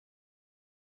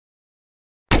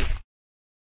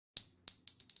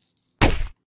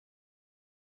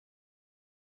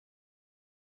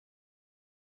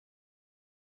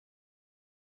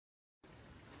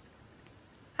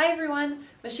Hi everyone,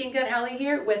 Machine Gun Alley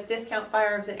here with Discount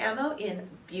Firearms and Ammo in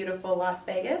beautiful Las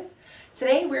Vegas.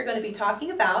 Today we're going to be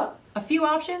talking about a few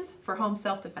options for home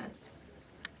self-defense.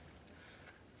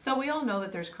 So we all know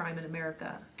that there's crime in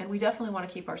America, and we definitely want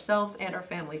to keep ourselves and our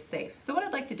families safe. So what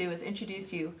I'd like to do is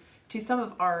introduce you to some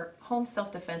of our home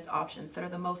self-defense options that are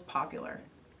the most popular.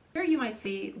 Here you might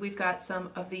see we've got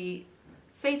some of the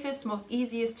safest, most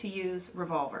easiest to use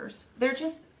revolvers. They're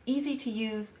just easy to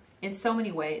use in so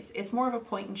many ways. It's more of a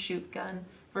point and shoot gun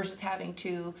versus having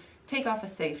to take off a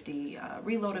safety,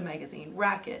 reload a magazine,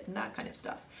 rack it, and that kind of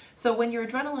stuff. So when your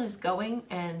adrenaline is going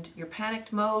and you're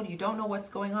panicked mode, you don't know what's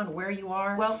going on, where you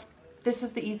are, well, this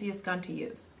is the easiest gun to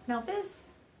use. Now this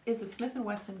is the Smith &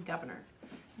 Wesson Governor.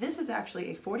 This is actually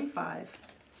a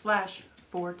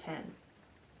 45/410.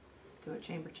 Do a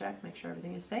chamber check, make sure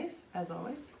everything is safe, as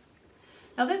always.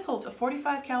 Now this holds a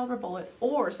 .45 caliber bullet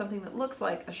or something that looks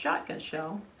like a shotgun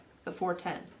shell, the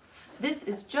 .410. This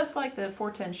is just like the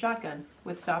 .410 shotgun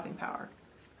with stopping power.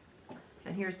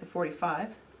 And here's the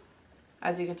 .45.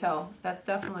 As you can tell, that's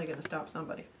definitely going to stop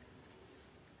somebody.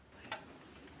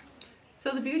 So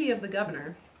the beauty of the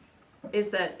Governor is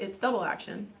that it's double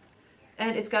action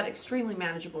and it's got extremely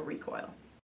manageable recoil.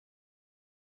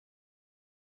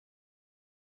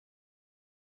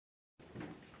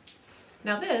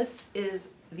 Now this is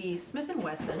the Smith &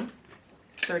 Wesson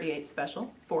 38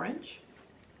 Special 4-inch.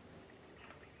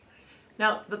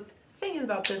 Now the thing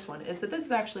about this one is that this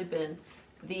has actually been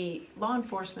the law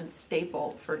enforcement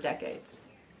staple for decades.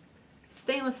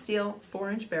 Stainless steel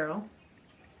 4-inch barrel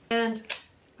and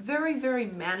very, very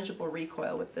manageable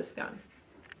recoil with this gun.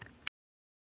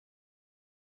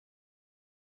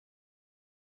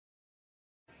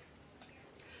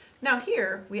 Now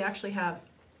here we actually have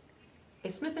a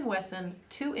Smith & Wesson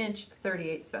 2-inch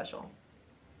 38 Special.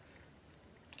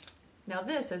 Now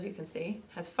this, as you can see,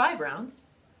 has 5 rounds.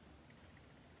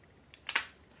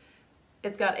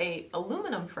 It's got an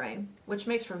aluminum frame, which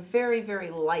makes for very,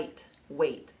 very light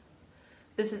weight.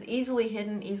 This is easily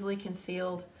hidden, easily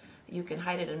concealed. You can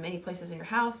hide it in many places in your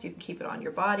house. You can keep it on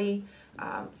your body.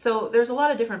 So there's a lot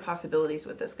of different possibilities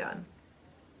with this gun.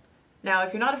 Now,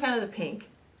 if you're not a fan of the pink,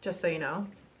 just so you know,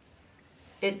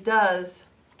 it does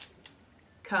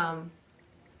come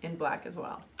in black as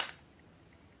well.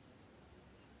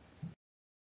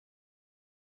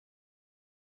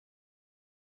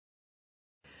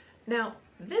 Now,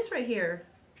 this right here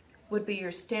would be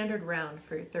your standard round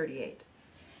for your 38.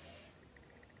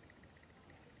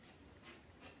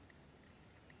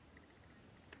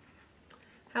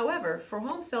 However, for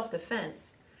home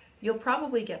self-defense, you'll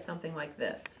probably get something like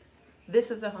this.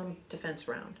 This is a home defense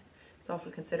round. It's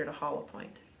also considered a hollow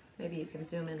point. Maybe you can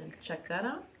zoom in and check that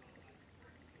out.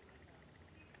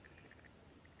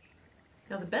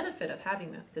 Now the benefit of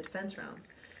having the defense rounds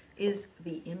is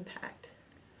the impact.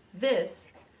 This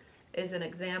is an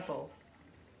example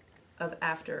of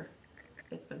after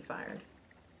it's been fired.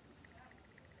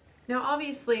 Now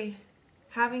obviously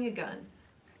having a gun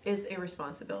is a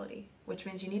responsibility, which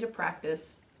means you need to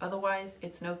practice, otherwise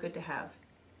it's no good to have.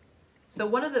 So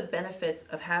one of the benefits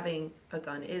of having a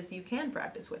gun is you can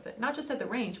practice with it, not just at the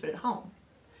range, but at home.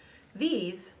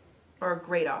 These are a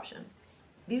great option.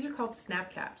 These are called snap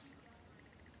caps.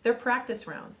 They're practice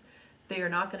rounds. They are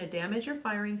not going to damage your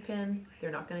firing pin,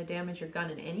 they're not going to damage your gun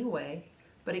in any way,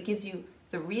 but it gives you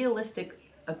the realistic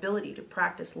ability to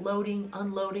practice loading,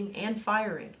 unloading, and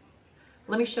firing.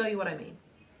 Let me show you what I mean.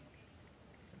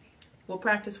 We'll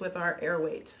practice with our air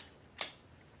weight.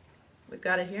 We've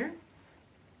got it here.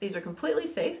 These are completely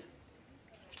safe,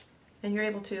 and you're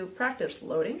able to practice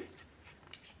loading,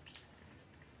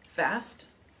 fast,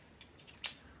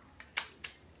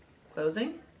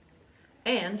 closing,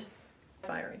 and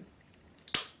firing.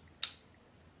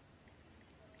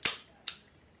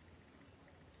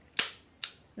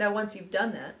 Now once you've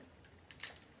done that,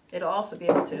 it'll also be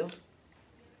able to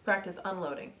practice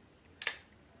unloading.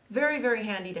 Very, very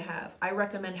handy to have. I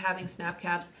recommend having snap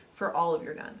caps for all of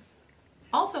your guns.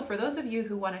 Also, for those of you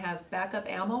who want to have backup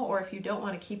ammo, or if you don't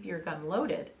want to keep your gun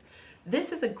loaded,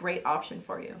 this is a great option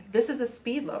for you. This is a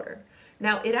speed loader.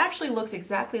 Now it actually looks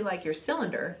exactly like your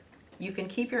cylinder. You can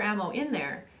keep your ammo in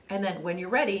there, and then when you're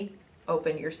ready,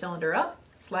 open your cylinder up,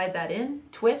 slide that in,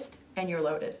 twist, and you're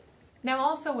loaded. Now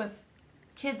also with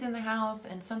kids in the house,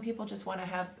 and some people just want to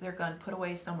have their gun put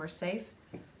away somewhere safe,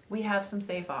 we have some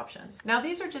safe options. Now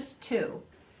these are just two.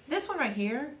 This one right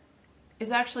here is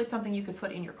actually something you could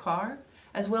put in your car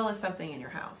as well as something in your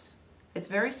house. It's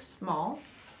very small,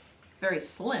 very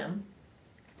slim,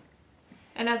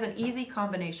 and has an easy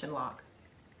combination lock.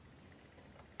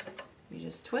 You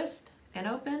just twist and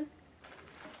open.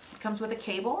 It comes with a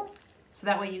cable So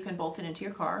that way you can bolt it into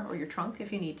your car or your trunk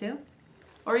if you need to,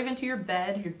 or even to your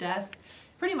bed, your desk,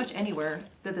 pretty much anywhere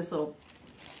that this little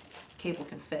cable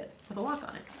can fit with a lock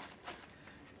on it.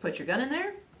 Put your gun in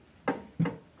there.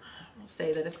 We'll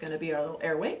say that it's going to be our little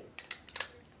air weight.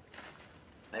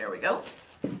 There we go.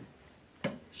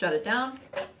 Shut it down,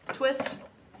 twist,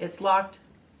 it's locked,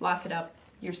 lock it up,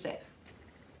 you're safe.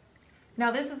 Now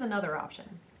this is another option.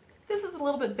 This is a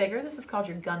little bit bigger. This is called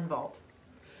your gun vault.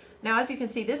 Now as you can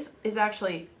see, this is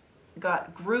actually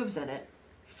got grooves in it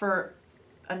for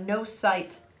a no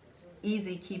sight,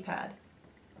 easy keypad.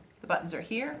 The buttons are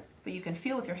here, but you can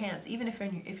feel with your hands even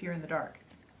if you're in the dark.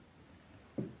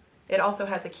 It also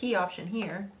has a key option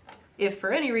here. If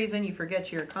for any reason you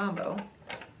forget your combo,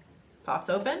 pops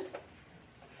open.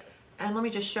 And let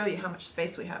me just show you how much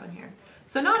space we have in here.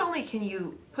 So not only can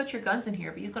you put your guns in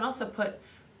here, but you can also put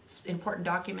important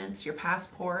documents, your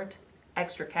passport,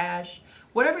 extra cash,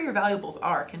 whatever your valuables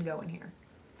are can go in here.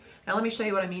 Now let me show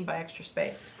you what I mean by extra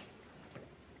space.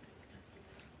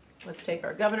 Let's take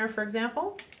our governor, for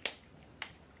example.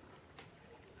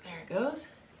 There it goes.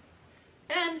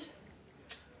 And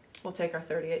we'll take our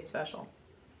 .38 Special.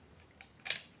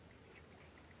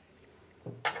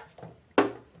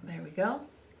 There we go.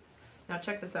 Now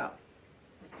check this out.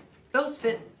 Those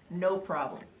fit no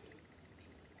problem.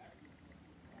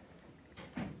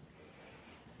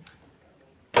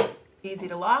 Easy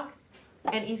to lock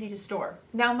and easy to store.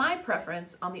 Now my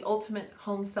preference on the ultimate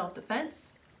home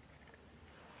self-defense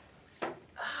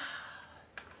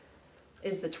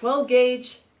is the 12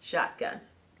 gauge shotgun.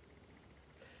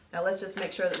 Now let's just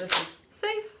make sure that this is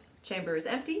safe. Chamber is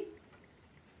empty.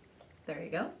 There you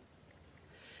go.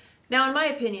 Now in my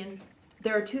opinion,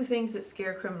 there are two things that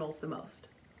scare criminals the most.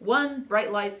 One,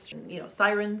 bright lights,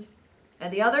 sirens,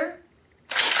 and the other,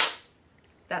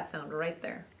 that sound right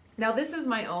there. Now this is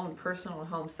my own personal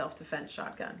home self-defense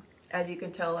shotgun. As you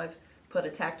can tell, I've put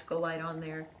a tactical light on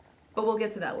there, but we'll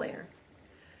get to that later.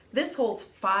 This holds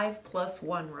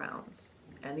 5+1 rounds,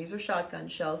 and these are shotgun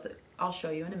shells that I'll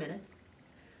show you in a minute.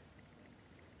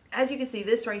 As you can see,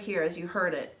 this right here, as you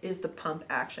heard it, is the pump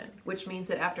action, which means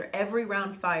that after every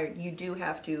round fired, you do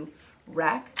have to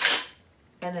rack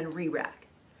and then re-rack,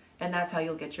 and that's how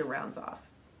you'll get your rounds off.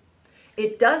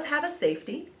 It does have a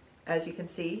safety, as you can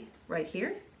see right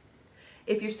here.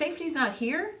 If your safety's not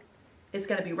here, it's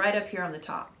going to be right up here on the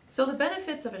top. So the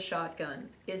benefits of a shotgun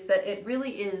is that it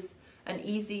really is an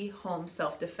easy home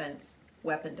self-defense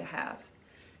weapon to have.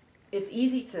 It's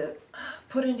easy to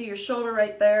put into your shoulder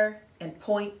right there and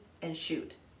point and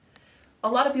shoot. A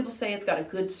lot of people say it's got a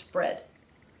good spread.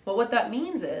 Well, what that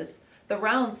means is the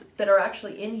rounds that are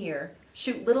actually in here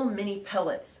shoot little mini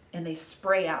pellets and they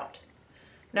spray out.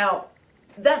 Now,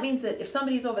 that means that if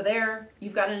somebody's over there,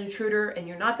 you've got an intruder and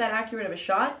you're not that accurate of a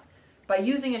shot, by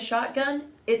using a shotgun,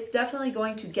 it's definitely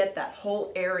going to get that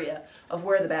whole area of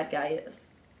where the bad guy is.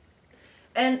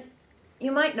 And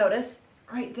you might notice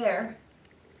right there,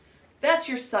 that's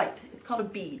your sight. It's called a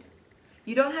bead.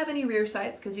 You don't have any rear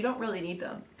sights because you don't really need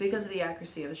them because of the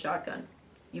accuracy of a shotgun.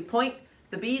 You point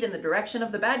the bead in the direction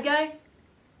of the bad guy,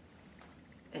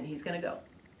 and he's going to go.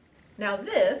 Now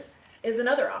this is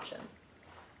another option.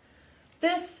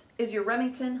 This is your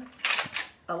Remington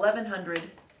 1100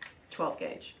 12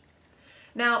 gauge.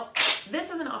 Now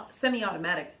this is a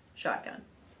semi-automatic shotgun,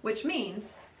 which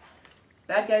means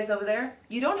bad guys over there,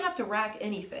 you don't have to rack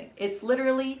anything. It's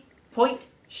literally point,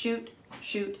 shoot,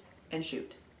 shoot, and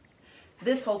shoot.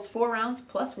 This holds 4 rounds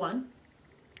plus 1,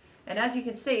 and as you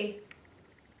can see,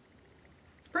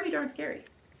 it's pretty darn scary.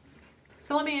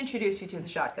 So let me introduce you to the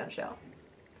shotgun shell.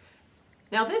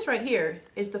 Now this right here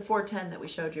is the 410 that we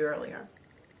showed you earlier.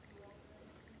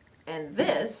 And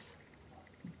this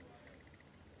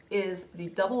is the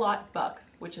double-aught buck,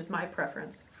 which is my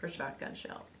preference for shotgun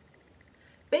shells.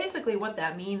 Basically what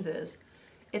that means is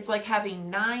it's like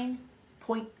having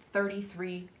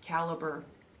 9.33 caliber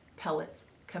pellets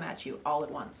come at you all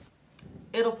at once.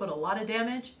 It'll put a lot of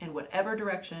damage in whatever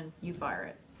direction you fire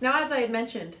it. Now, as I had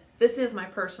mentioned, this is my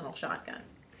personal shotgun.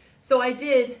 So I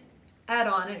did add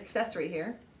on an accessory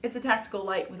here. It's a tactical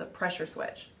light with a pressure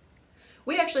switch.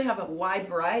 We actually have a wide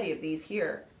variety of these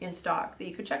here in stock that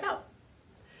you could check out.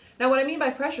 Now what I mean by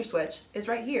pressure switch is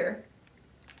right here,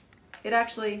 it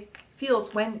actually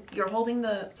feels when you're holding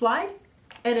the slide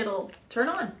and it'll turn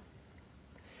on.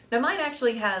 Now mine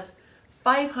actually has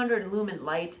 500 lumen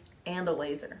light and a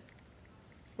laser,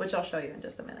 which I'll show you in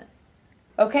just a minute.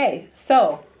 Okay,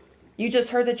 so you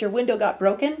just heard that your window got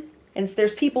broken and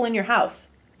there's people in your house.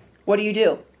 What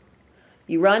do?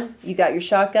 You run, you got your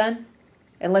shotgun,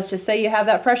 and let's just say you have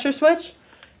that pressure switch.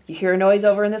 You hear a noise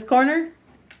over in this corner.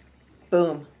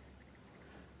 Boom.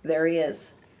 There he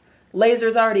is.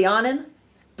 Laser's already on him.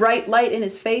 Bright light in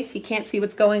his face. He can't see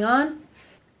what's going on.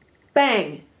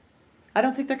 Bang! I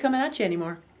don't think they're coming at you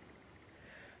anymore.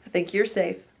 I think you're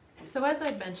safe. So as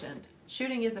I mentioned,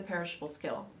 shooting is a perishable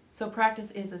skill, so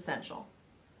practice is essential.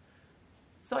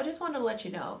 So I just wanted to let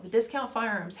you know, the Discount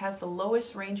Firearms has the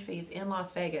lowest range fees in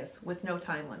Las Vegas with no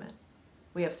time limit.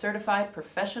 We have certified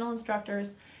professional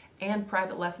instructors and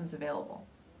private lessons available.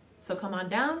 So come on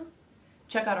down,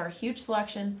 check out our huge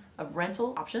selection of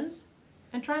rental options,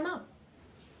 and try them out.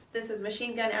 This is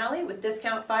Machine Gun Alley with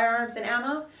Discount Firearms and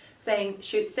Ammo saying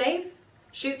shoot safe,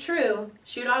 shoot true,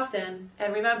 shoot often,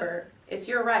 and remember, it's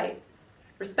your right.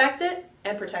 Respect it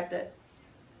and protect it.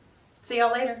 See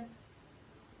y'all later.